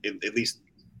him, and at least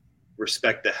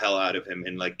respect the hell out of him,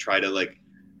 and try to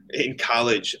in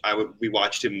college, we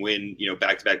watched him win,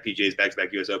 back-to-back PGAs,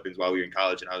 back-to-back US Opens while we were in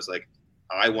college, and I was like,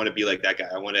 I want to be like that guy.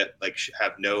 I want to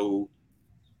have no,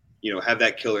 have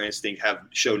that killer instinct,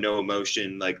 show no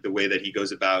emotion, the way that he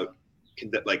goes about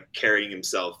carrying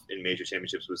himself in major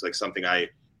championships was something I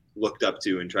looked up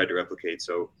to and tried to replicate.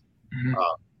 So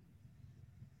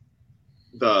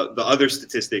the other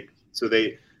statistic, so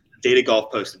Data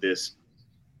Golf posted this,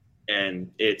 and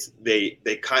they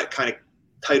kind of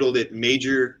titled it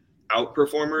Major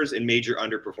Outperformers and Major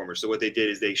Underperformers. So what they did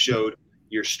is they showed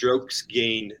your strokes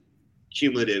gained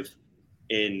cumulative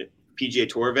in PGA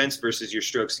Tour events versus your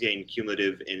strokes gained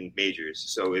cumulative in majors.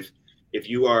 So if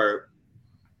your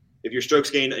strokes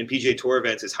gained in PGA Tour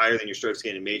events is higher than your strokes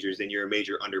gained in majors, then you're a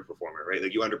major underperformer, right?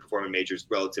 You underperform in majors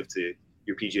relative to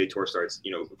your PGA Tour starts.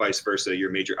 Vice versa, you're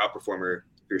a major outperformer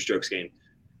for your strokes gained.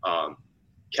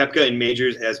 Koepka in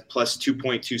majors has plus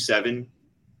 2.27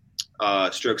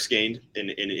 strokes gained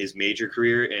in his major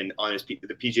career, and on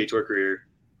the PGA Tour career,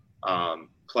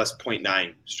 plus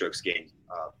 0.9 strokes gained.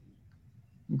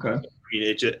 Okay. I mean,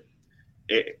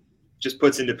 it just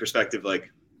puts into perspective,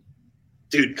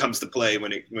 dude comes to play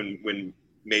when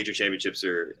major championships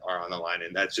are on the line,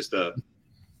 and that's just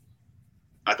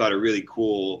I thought a really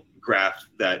cool graph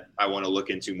that I want to look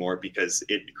into more, because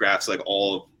it graphs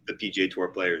all of the PGA Tour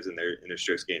players and their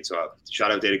strokes gained. So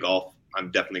shout out Data Golf.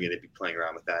 I'm definitely going to be playing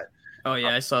around with that. Oh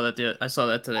yeah, I saw that. I saw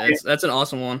that today. That's an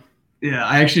awesome one. Yeah,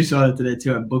 I actually saw that today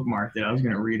too. I bookmarked it. I was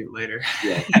gonna read it later.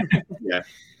 Yeah, yeah.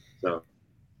 So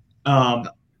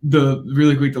The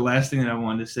really quick, the last thing that I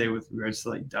wanted to say with regards to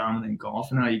like dominant golf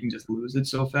and how you can just lose it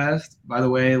so fast. By the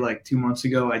way, like 2 months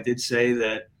ago, I did say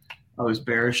that I was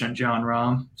bearish on John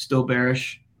Rahm. Still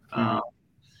bearish.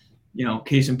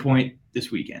 Case in point, this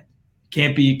weekend.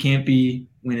 Can't be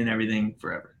winning everything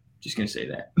forever. Just gonna say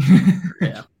that.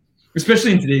 Yeah.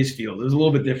 Especially in today's field, it was a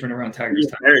little bit different around Tiger's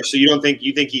time. So you think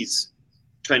he's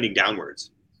trending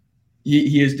downwards?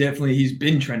 He is definitely, he's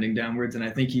been trending downwards, and I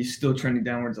think he's still trending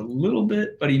downwards a little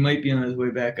bit, but he might be on his way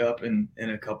back up in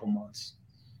a couple months.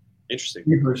 Interesting.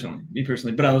 Me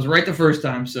personally, but I was right the first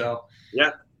time, so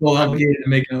yeah. Well, obligated to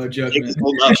make another judgment. It's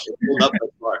hold up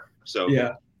so far. So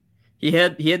yeah, he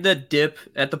had that dip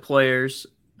at the Players.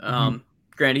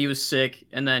 Granted, he was sick,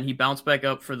 and then he bounced back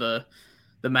up for the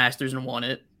Masters and won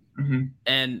it.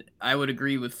 And I would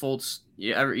agree with Fultz.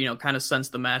 Kind of since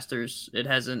the Masters, it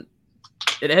hasn't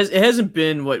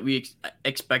been what we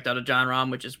expect out of John Rahm,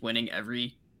 which is winning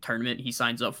every tournament he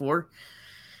signs up for.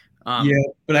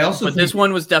 But I also think this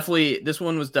one was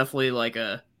definitely like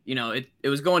a, it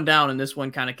was going down, and this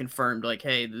one kind of confirmed like,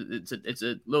 hey, it's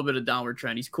a little bit of downward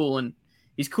trend. He's cooling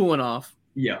off.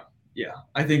 Yeah.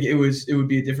 I think it would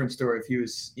be a different story if he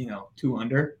was 2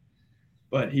 under,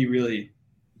 but he really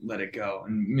let it go,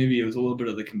 and maybe it was a little bit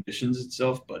of the conditions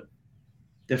itself, but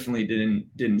definitely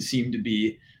didn't seem to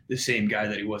be the same guy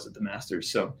that he was at the Masters.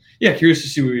 So yeah, curious to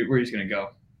see where he's going to go.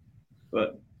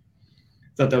 But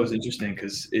I thought that was interesting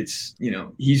because it's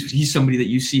he's somebody that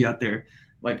you see out there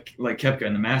like Koepka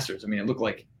in the Masters. I mean, it looked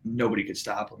like nobody could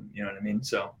stop him. You know what I mean?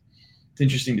 So it's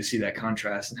interesting to see that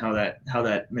contrast and how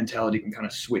that mentality can kind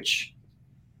of switch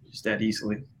just that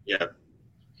easily. Yeah.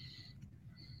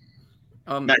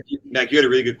 Mac, you had a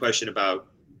really good question about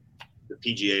the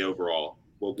PGA overall.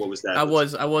 What was that? I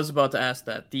was about to ask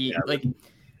that.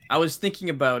 I was thinking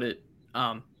about it.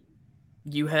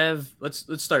 You have let's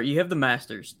start. You have the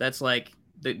Masters. That's like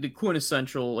the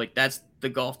quintessential, like that's the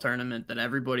golf tournament that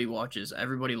everybody watches,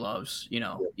 everybody loves.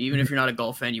 Even if you're not a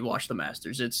golf fan, you watch the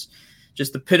Masters. It's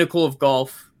just the pinnacle of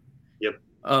golf. Yep.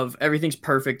 Of everything's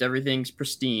perfect, everything's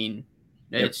pristine.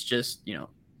 Yep. It's just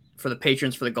for the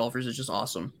patrons, for the golfers, it's just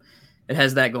awesome. It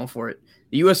has that going for it.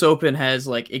 The U.S. Open has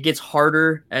it gets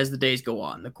harder as the days go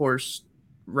on. The course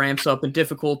ramps up in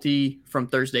difficulty from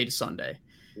Thursday to Sunday.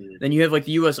 Then you have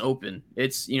the U.S. Open.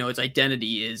 It's its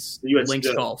identity is links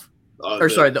golf.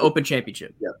 The Open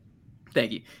Championship. Yeah.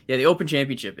 Thank you. Yeah, the Open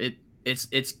Championship. It's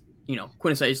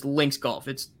quintessential. It's links golf.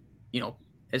 It's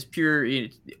as pure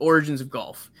the origins of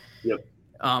golf. Yep.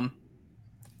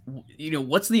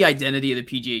 What's the identity of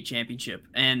the PGA Championship?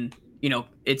 And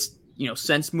it's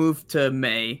since moved to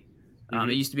May.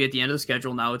 It used to be at the end of the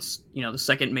schedule. Now it's the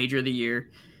second major of the year.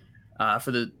 This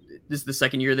is the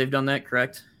second year they've done that,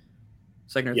 correct?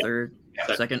 Second or third?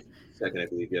 Second, I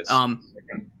believe, yes.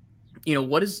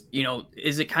 What is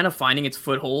it kind of finding its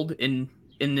foothold in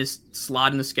this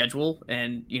slot in the schedule?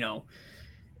 And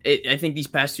I think these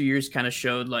past 2 years kind of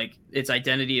showed its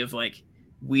identity of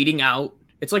weeding out.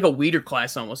 It's like a weeder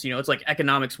class almost. It's like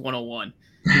economics 101.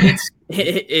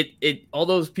 It's all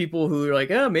those people who are like,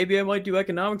 oh, maybe I might do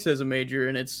economics as a major,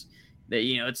 and it's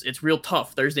real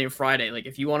tough Thursday and Friday.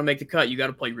 If you want to make the cut, you got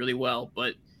to play really well.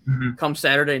 But come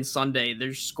Saturday and Sunday,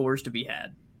 there's scores to be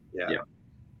had. Yeah.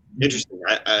 Interesting.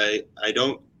 I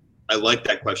like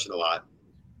that question a lot.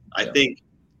 I think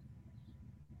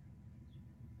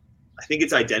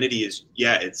its identity is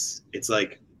its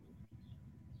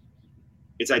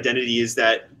identity is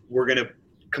that we're gonna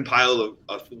compile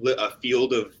a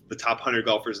field of the top 100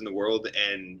 golfers in the world,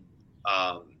 and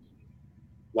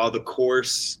while the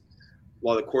courses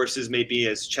may be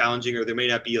as challenging, or there may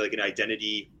not be an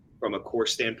identity from a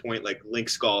course standpoint, like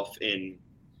links golf in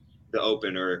the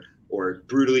Open or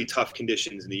brutally tough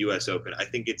conditions in the U.S. Open. I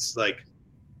think it's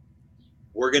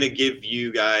we're going to give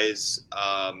you guys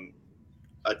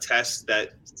a test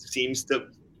that seems to,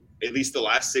 at least the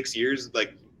last 6 years,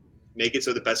 make it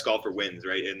so the best golfer wins,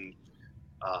 right? And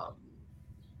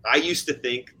I used to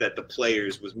think that the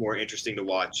Players was more interesting to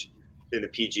watch than the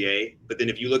PGA. But then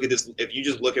if you look at this, if you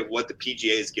just look at what the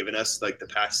PGA has given us the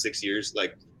past 6 years,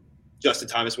 Justin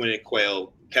Thomas winning at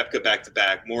Quail, Koepka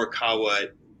back-to-back, Morikawa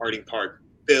at Harding Park,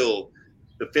 Phil,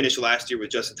 the finish last year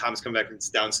with Justin Thomas coming back from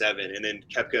down 7, and then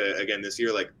Koepka again this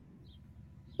year,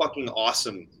 fucking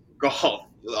awesome golf.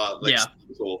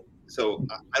 So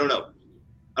I don't know.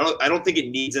 I don't think it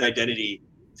needs an identity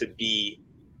to be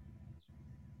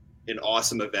an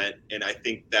awesome event. And I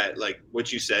think that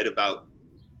what you said about,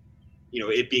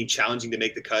 it being challenging to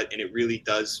make the cut, and it really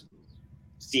does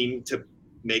seem to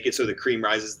make it so the cream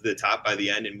rises to the top by the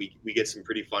end and we get some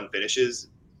pretty fun finishes.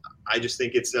 I just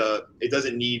think it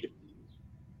doesn't need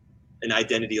an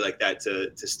identity like that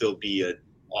to still be an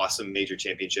awesome major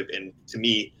championship, and to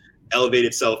me elevate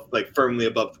itself like firmly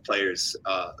above the players,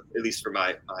 at least for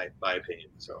my opinion.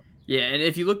 So yeah, and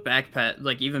if you look back, Pat,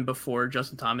 like even before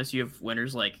Justin Thomas, you have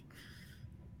winners like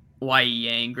Y.E.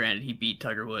 Yang. Granted, he beat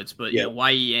Tiger Woods, but you know,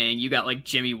 Y.E. Yang, you got like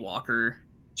Jimmy Walker.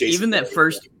 Jason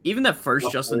Even that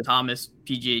first Justin Thomas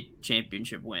PGA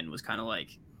Championship win was kind of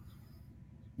like,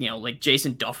 you know, like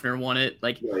Jason Duffner won it.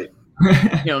 Like, right.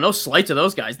 You know, no slight to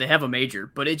those guys. They have a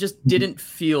major, but it just didn't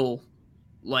feel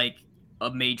like a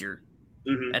major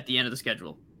at the end of the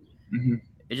schedule.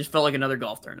 It just felt like another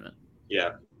golf tournament.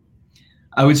 Yeah.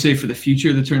 I would say for the future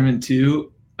of the tournament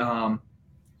too,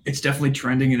 it's definitely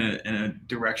trending in a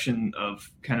direction of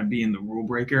kind of being the rule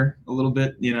breaker a little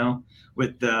bit, you know,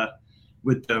 with the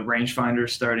rangefinder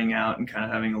starting out and kind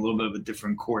of having a little bit of a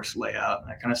different course layout and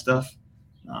that kind of stuff.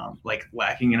 Like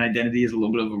lacking an identity is a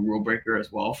little bit of a rule breaker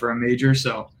as well for a major.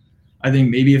 So I think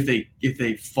maybe if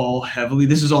they fall heavily,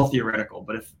 this is all theoretical,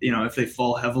 but if they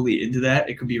fall heavily into that,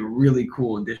 it could be a really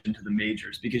cool addition to the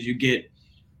majors because you get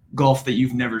golf that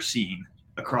you've never seen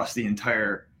across the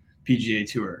entire PGA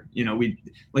Tour. You know,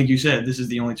 like you said, this is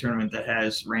the only tournament that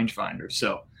has rangefinders.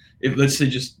 So if let's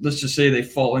just say they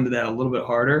fall into that a little bit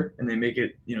harder and they make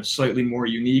it, you know, slightly more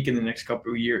unique in the next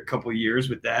couple of years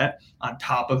with that, on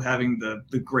top of having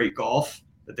the great golf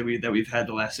that we've had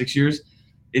the last 6 years,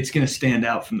 it's going to stand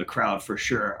out from the crowd for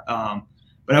sure.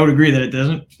 But I would agree that it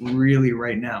doesn't really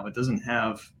right now. It doesn't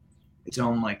have its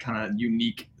own like kind of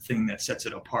unique thing that sets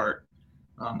it apart,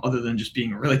 other than just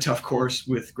being a really tough course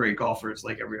with great golfers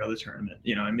like every other tournament,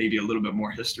 you know, and maybe a little bit more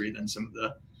history than some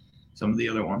of the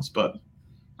other ones. But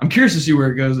I'm curious to see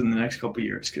where it goes in the next couple of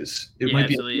years because it might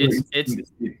absolutely. be. It's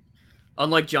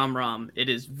unlike John Rahm. It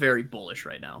is very bullish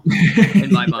right now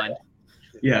in my mind.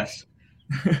 Yes.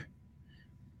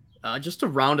 Just to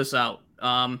round us out,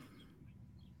 I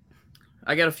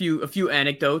got a few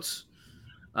anecdotes.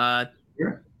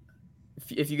 Sure.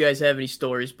 If you guys have any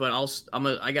stories, but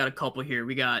I got a couple here.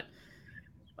 We got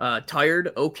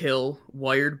tired Oak Hill,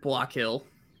 wired Block Hill.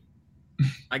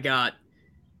 I got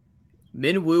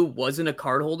Min Woo wasn't a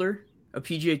card holder, a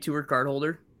PGA Tour card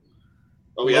holder.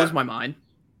 Oh yeah, blows my mind.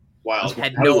 Wild.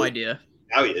 Had no idea.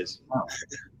 Now he is. Wow.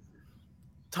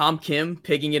 Tom Kim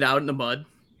pigging it out in the mud.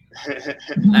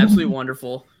 Absolutely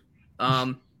wonderful.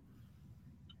 And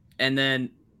then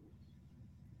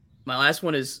my last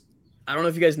one is, I don't know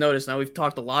if you guys noticed, now we've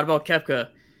talked a lot about Koepka,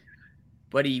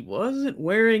 but he wasn't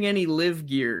wearing any live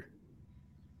gear.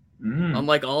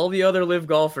 Unlike all the other live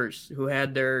golfers who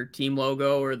had their team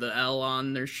logo or the L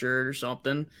on their shirt or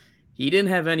something, he didn't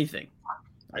have anything.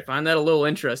 I find that a little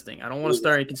interesting. I don't want to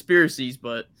start any conspiracies,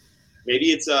 but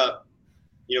maybe it's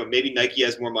maybe Nike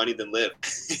has more money than Liv.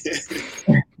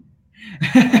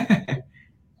 I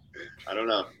don't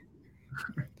know.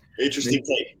 Interesting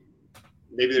take.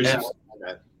 Maybe there's some more on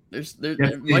that.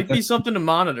 There might be something to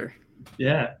monitor.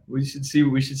 Yeah, we should see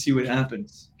what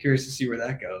happens. Curious to see where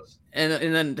that goes. And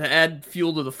then to add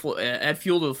fuel to the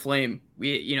flame,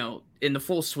 we, you know, in the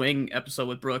Full Swing episode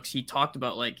with Brooks, he talked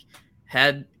about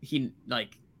had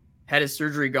his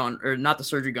surgery gone, or not the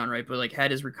surgery gone right, but like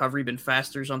had his recovery been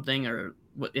fast or something, or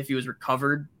what if he was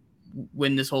recovered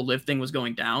when this whole live thing was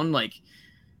going down, like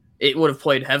it would have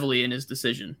played heavily in his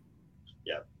decision.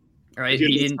 Yeah. Right.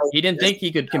 He didn't think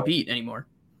he could compete anymore.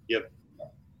 Yep.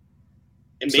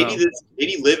 And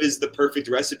maybe Liv is the perfect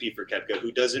recipe for Koepka,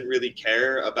 who doesn't really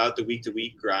care about the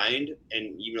week-to-week grind,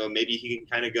 and you know maybe he can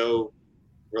kind of go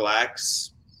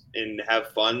relax and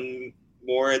have fun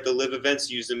more at the Liv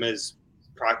events, use them as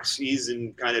proxies,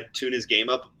 and kind of tune his game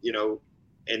up, you know,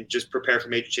 and just prepare for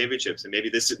major championships. And maybe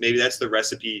that's the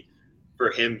recipe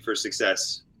for him for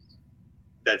success.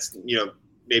 That's, you know,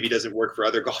 maybe doesn't work for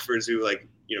other golfers who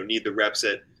need the reps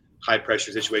at high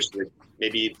pressure situations.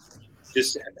 Maybe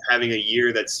just having a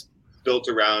year that's built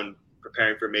around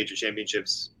preparing for major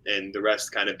championships and the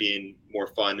rest kind of being more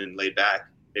fun and laid back.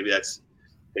 Maybe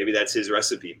that's his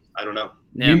recipe. I don't know.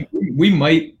 Yeah. We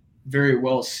might very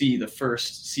well see the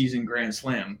first season Grand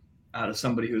Slam out of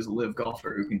somebody who's a live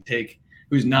golfer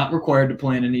who's not required to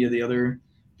play in any of the other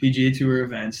PGA Tour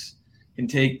events, can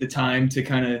take the time to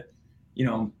kind of, you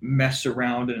know, mess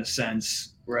around in a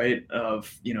sense, right?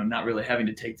 Of, you know, not really having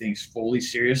to take things fully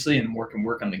seriously and work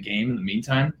on the game in the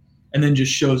meantime. And then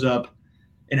just shows up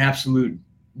an absolute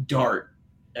dart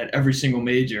at every single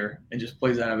major and just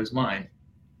plays out of his mind.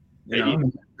 You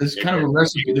know, there's kind of a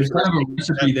recipe. There's kind of a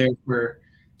recipe there for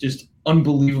just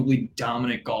unbelievably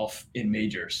dominant golf in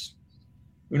majors.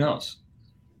 Who knows?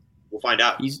 We'll find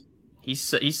out. he's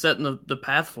setting the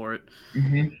path for it.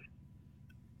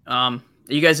 Mm-hmm.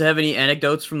 You guys have any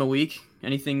anecdotes from the week?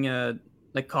 Anything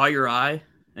that caught your eye?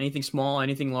 Anything small?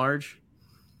 Anything large?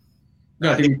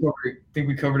 No, I think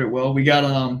we covered it well. We got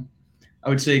I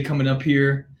would say coming up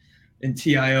here in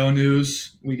TIO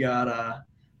news, we got a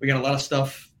lot of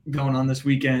stuff going on this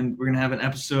weekend. We're gonna have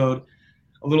a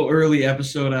little early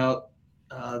episode out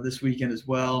this weekend as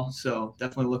well. So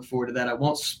definitely look forward to that. I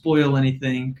won't spoil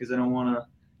anything because I don't want to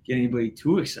get anybody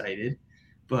too excited,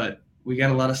 but we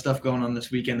got a lot of stuff going on this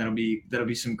weekend. That'll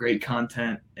be some great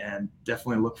content, and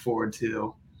definitely look forward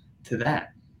to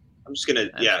that. I'm just gonna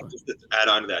just to add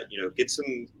on to that.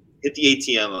 Hit the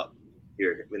ATM up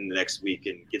here in the next week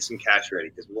and get some cash ready,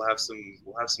 because we'll have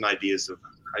some ideas of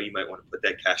how you might want to put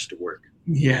that cash to work.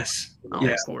 Yes. Oh,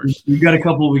 yeah. Of course. We got a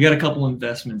couple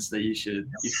investments that you should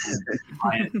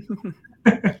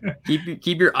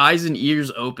keep your eyes and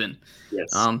ears open.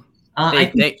 Yes. I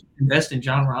think invest in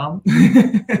John Rahm.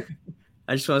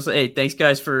 I just want to say, hey, thanks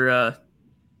guys for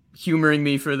humoring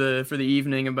me for the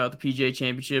evening about the PGA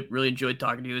Championship. Really enjoyed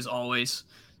talking to you as always.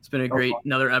 It's been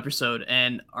another episode.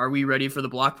 And are we ready for the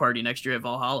block party next year at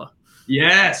Valhalla?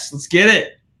 Yes, let's get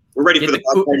it. We're ready for the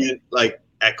block party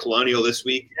at Colonial this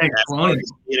week,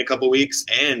 in a couple weeks,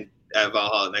 and at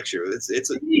Valhalla next year.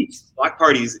 It's a block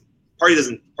party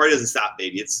doesn't stop,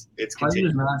 baby. It's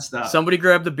continuing. Does not stop. Somebody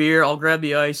grab the beer, I'll grab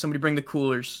the ice, somebody bring the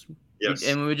coolers. Yes.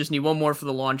 And we just need one more for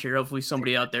the lawn chair. Hopefully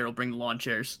somebody out there will bring the lawn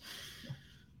chairs.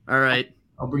 All right.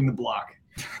 I'll bring the block.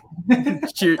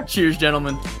 Cheers,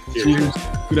 gentlemen. Cheers.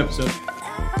 Good episode.